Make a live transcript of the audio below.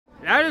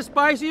That is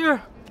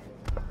spicier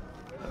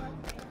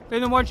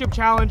than the one chip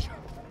challenge.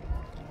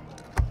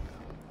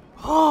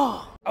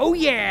 Oh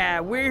yeah,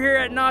 we're here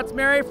at Knott's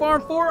Merry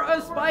Farm for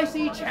a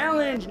spicy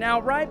challenge. Now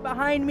right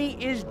behind me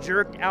is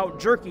Jerked Out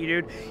Jerky,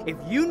 dude. If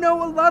you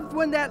know a loved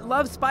one that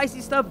loves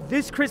spicy stuff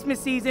this Christmas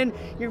season,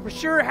 you for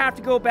sure have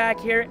to go back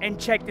here and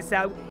check this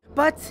out.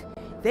 But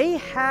they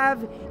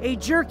have a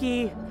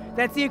jerky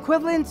that's the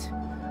equivalent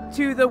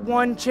to the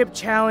one chip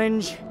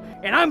challenge,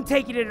 and I'm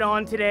taking it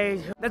on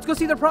today. Let's go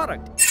see their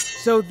product.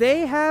 So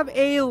they have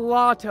a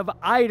lot of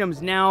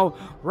items. Now,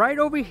 right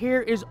over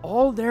here is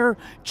all their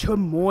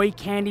chamoy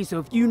candy. So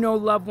if you know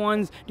loved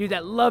ones, dude,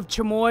 that love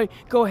chamoy,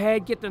 go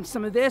ahead, get them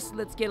some of this.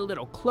 Let's get a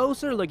little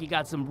closer. Look, you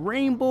got some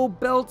rainbow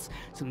belts,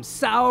 some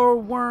sour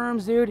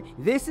worms, dude.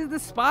 This is the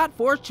spot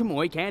for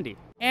chamoy candy.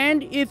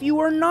 And if you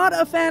are not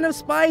a fan of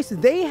spice,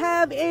 they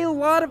have a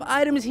lot of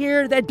items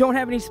here that don't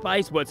have any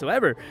spice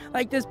whatsoever.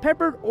 Like this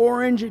peppered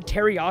orange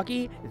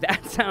teriyaki,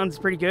 that sounds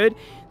pretty good.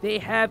 They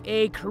have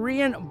a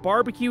Korean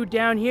barbecue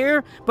down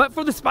here, but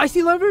for the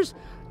spicy lovers,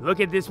 look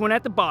at this one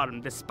at the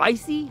bottom, the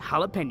spicy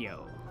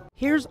jalapeno.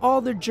 Here's all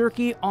the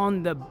jerky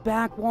on the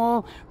back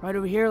wall. Right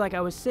over here, like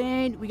I was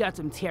saying, we got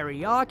some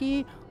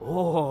teriyaki.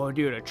 Oh,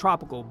 dude, a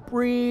tropical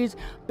breeze,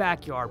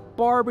 backyard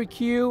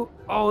barbecue.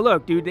 Oh,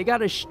 look, dude, they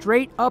got a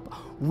straight up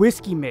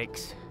whiskey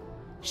mix.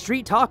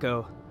 Street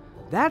taco.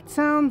 That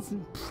sounds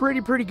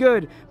pretty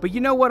good. But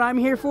you know what I'm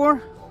here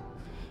for?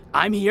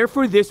 I'm here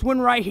for this one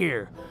right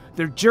here.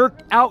 They're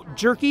Jerked Out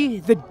Jerky,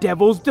 the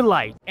Devil's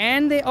Delight.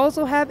 And they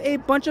also have a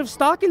bunch of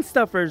stocking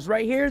stuffers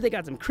right here. They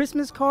got some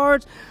Christmas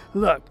cards.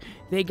 Look,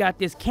 they got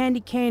this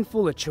candy cane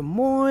full of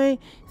chamoy.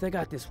 They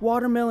got this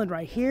watermelon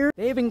right here.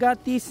 They even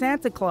got these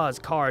Santa Claus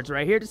cards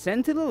right here to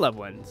send to the loved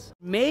ones.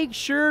 Make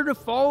sure to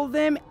follow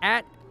them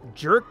at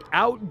Jerked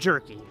Out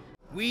Jerky.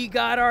 We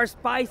got our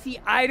spicy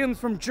items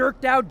from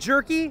Jerked Out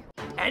Jerky.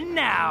 And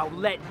now,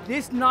 let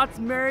this Knott's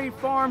Merry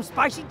Farm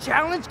Spicy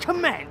Challenge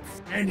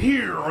commence. And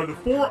here are the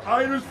 4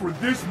 items for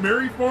this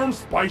Merry Farm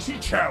Spicy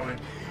Challenge.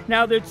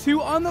 Now, the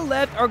 2 on the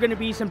left are going to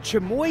be some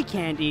chamoy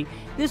candy.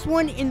 This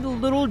one in the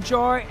little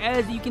jar,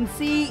 as you can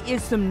see,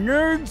 is some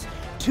nerds.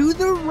 To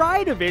the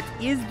right of it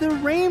is the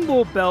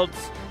rainbow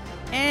belts.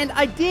 And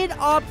I did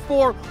opt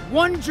for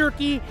one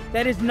jerky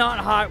that is not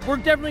hot. We're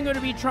definitely going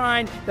to be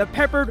trying the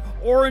peppered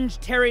orange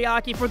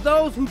teriyaki for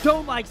those who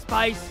don't like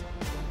spice.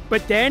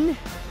 But then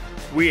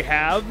we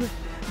have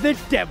the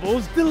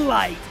Devil's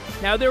Delight.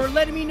 Now they were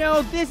letting me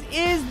know this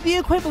is the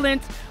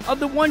equivalent of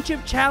the one chip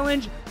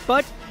challenge,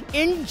 but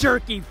in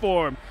jerky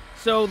form.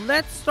 So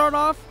let's start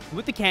off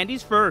with the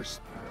candies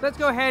first. Let's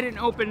go ahead and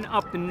open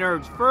up the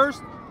nerds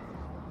first.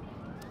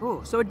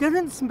 Oh, so it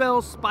doesn't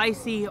smell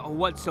spicy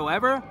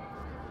whatsoever.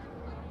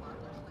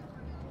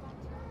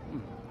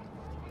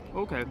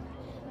 Okay,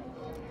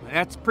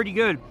 that's pretty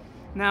good.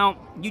 Now,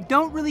 you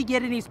don't really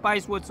get any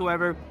spice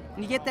whatsoever,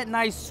 and you get that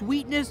nice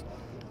sweetness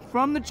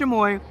from the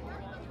chamoy.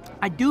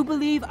 I do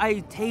believe I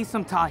taste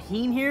some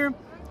tahini here,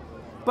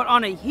 but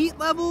on a heat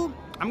level,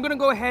 I'm gonna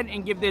go ahead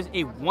and give this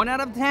a 1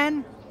 out of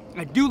 10.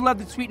 I do love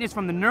the sweetness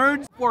from the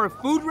nerds. For a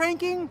food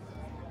ranking,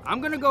 I'm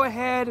gonna go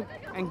ahead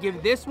and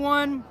give this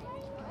one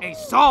a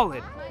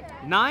solid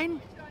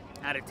 9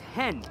 out of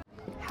 10.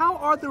 How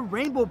are the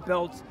rainbow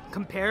belts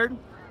compared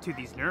to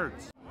these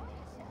nerds?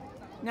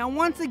 Now,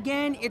 once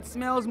again, it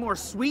smells more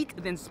sweet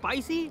than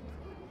spicy.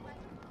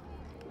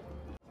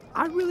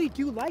 I really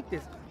do like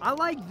this. I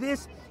like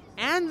this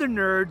and the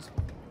nerds.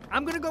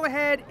 I'm gonna go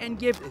ahead and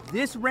give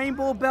this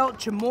rainbow belt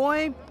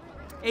chamoy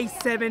a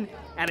 7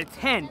 out of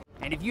 10.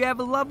 And if you have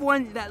a loved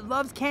one that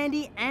loves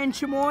candy and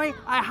chamoy,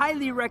 I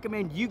highly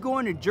recommend you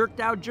going to Jerked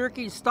Out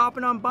Jerky,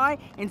 stopping on by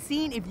and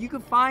seeing if you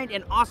can find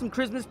an awesome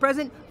Christmas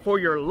present for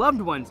your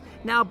loved ones.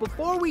 Now,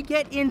 before we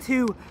get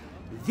into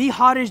the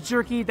hottest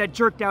jerky that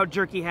Jerked Out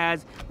Jerky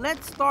has,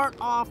 let's start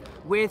off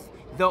with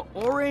the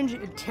orange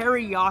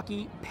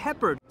teriyaki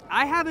peppered.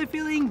 I have a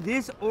feeling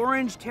this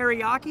orange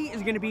teriyaki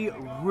is gonna be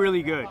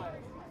really good.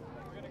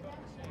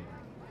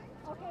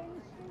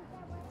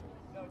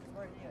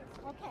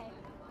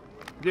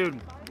 Dude,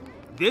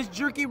 this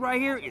jerky right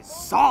here is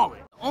solid.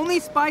 The only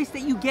spice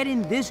that you get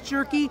in this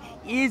jerky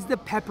is the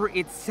pepper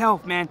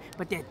itself, man.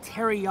 But that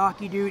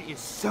teriyaki, dude, is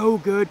so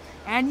good.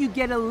 And you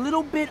get a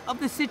little bit of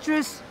the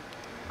citrus.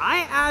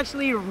 I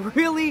actually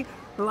really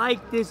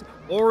like this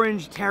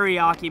orange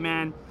teriyaki,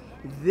 man.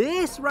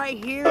 This right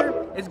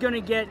here is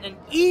gonna get an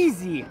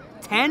easy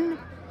 10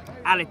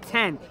 out of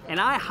 10. And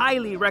I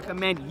highly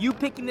recommend you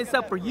picking this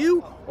up for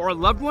you or a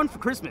loved one for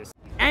Christmas.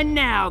 And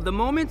now, the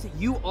moment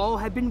you all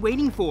have been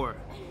waiting for.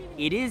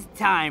 It is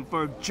time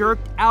for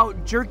Jerked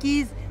Out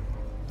Jerky's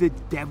The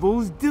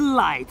Devil's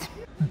Delight.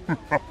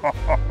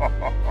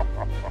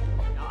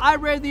 I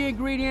read the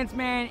ingredients,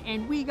 man,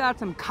 and we got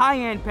some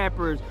cayenne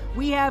peppers.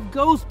 We have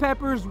ghost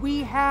peppers.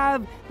 We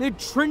have the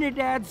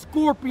Trinidad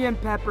scorpion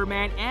pepper,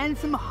 man, and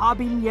some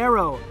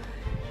habanero.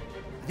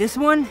 This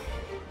one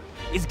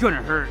is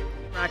gonna hurt.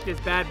 Crack this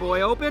bad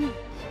boy open.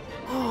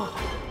 Oh,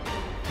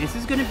 this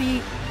is gonna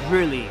be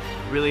really,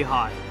 really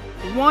hot.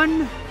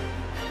 One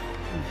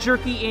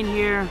jerky in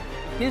here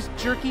this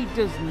jerky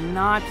does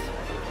not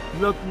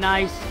look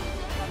nice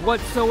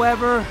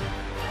whatsoever.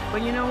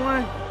 But you know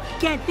what? You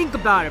can't think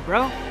about it,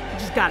 bro. You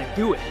just gotta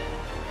do it.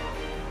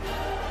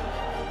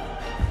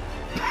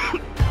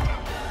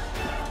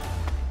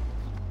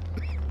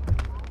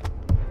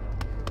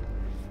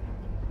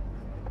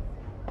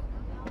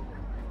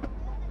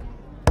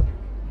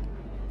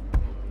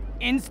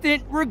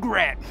 Instant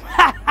regret.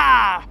 Ha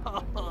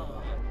ha!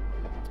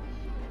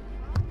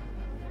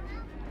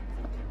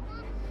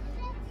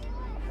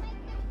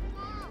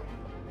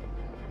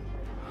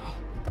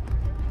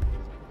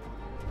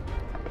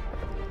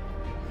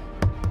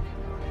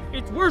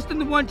 It's worse than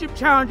the one chip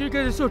challenge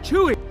because it's so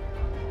chewy.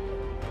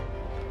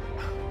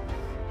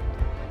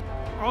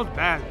 Oh, it's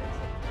bad.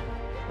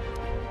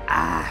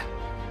 Ah,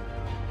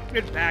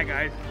 it's bad,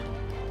 guys.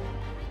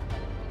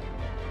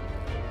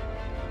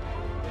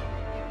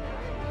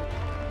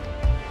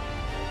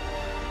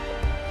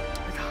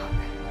 It's hot.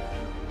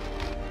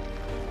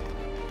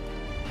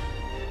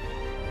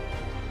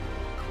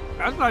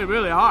 That's like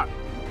really hot.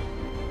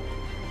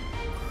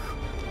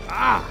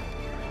 Ah.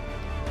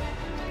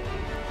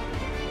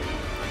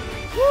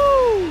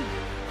 Woo!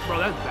 Bro,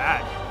 that's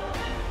bad.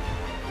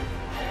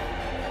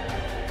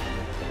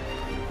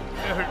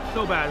 It hurts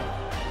so bad.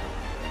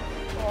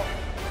 Oh,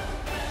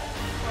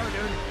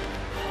 dude.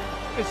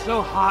 It's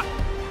so hot.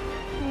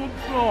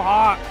 It's so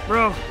hot,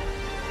 bro.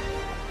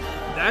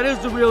 That is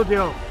the real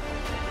deal.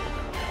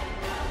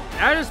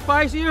 That is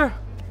spicier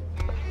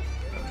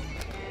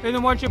than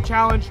the one chip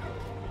challenge.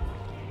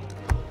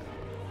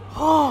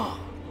 Oh.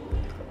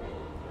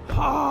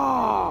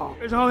 Oh.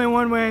 There's only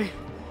one way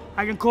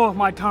I can cool off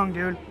my tongue,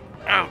 dude.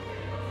 Ow.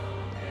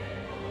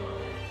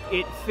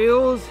 It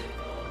feels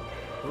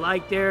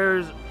like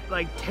there's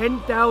like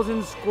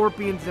 10,000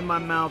 scorpions in my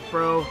mouth,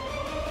 bro.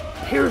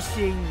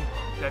 Piercing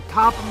the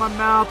top of my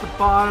mouth, the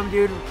bottom,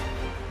 dude.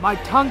 My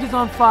tongue is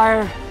on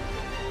fire.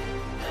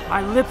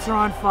 My lips are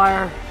on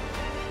fire.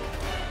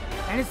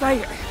 And it's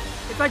like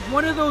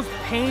one of those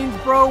pains,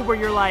 bro, where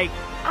you're like,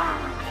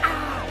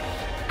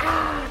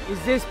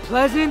 is this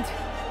pleasant?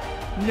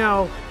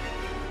 No.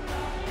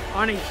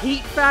 On a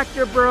heat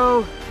factor,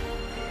 bro,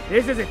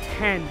 this is a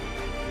 10.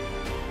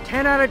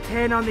 10 out of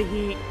 10 on the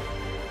heat.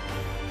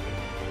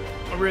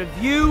 A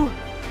review,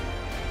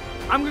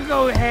 I'm gonna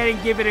go ahead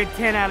and give it a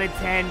 10 out of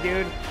 10,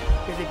 dude.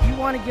 Because if you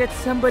want to get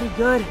somebody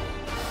good,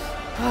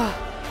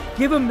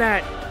 give them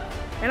that.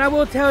 And I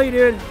will tell you,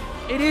 dude,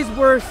 it is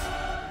worse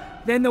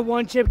than the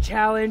one chip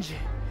challenge.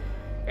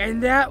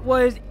 And that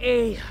was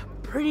a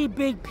pretty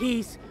big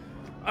piece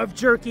of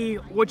jerky.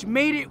 Which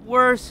made it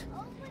worse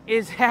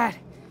is that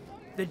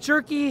the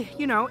jerky,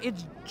 you know,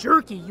 it's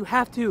jerky. You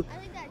have to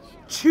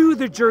chew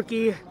the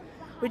jerky,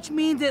 which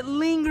means it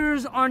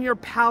lingers on your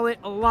palate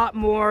a lot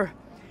more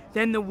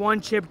than the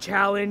one chip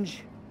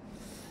challenge.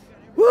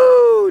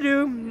 Woo,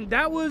 dude,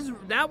 that was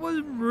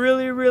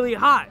really, really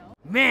hot.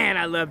 Man,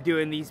 I love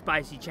doing these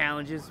spicy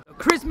challenges.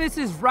 Christmas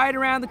is right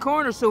around the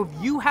corner, so if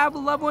you have a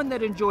loved one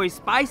that enjoys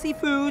spicy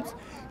foods,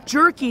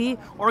 jerky,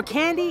 or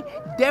candy,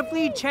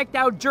 definitely check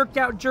out Jerked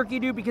Out Jerky,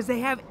 dude, because they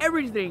have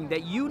everything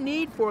that you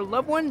need for a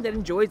loved one that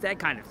enjoys that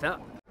kind of stuff.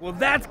 Well,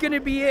 that's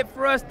gonna be it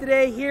for us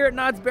today here at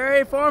Knott's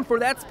Berry Farm for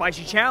that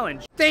spicy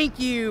challenge. Thank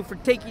you for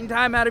taking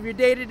time out of your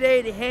day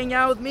today to hang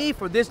out with me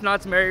for this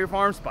Knott's Berry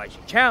Farm spicy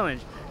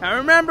challenge. Now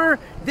remember,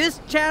 this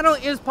channel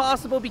is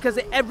possible because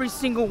of every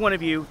single one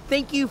of you.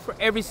 Thank you for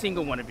every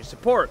single one of your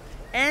support.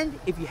 And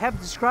if you haven't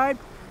subscribed,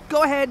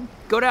 go ahead,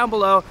 go down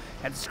below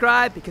and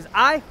subscribe because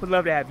I would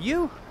love to have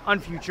you on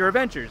future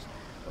adventures.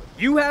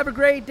 You have a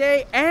great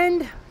day,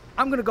 and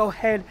I'm gonna go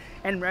ahead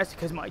and rest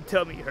because my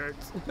tummy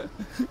hurts.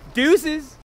 Deuces.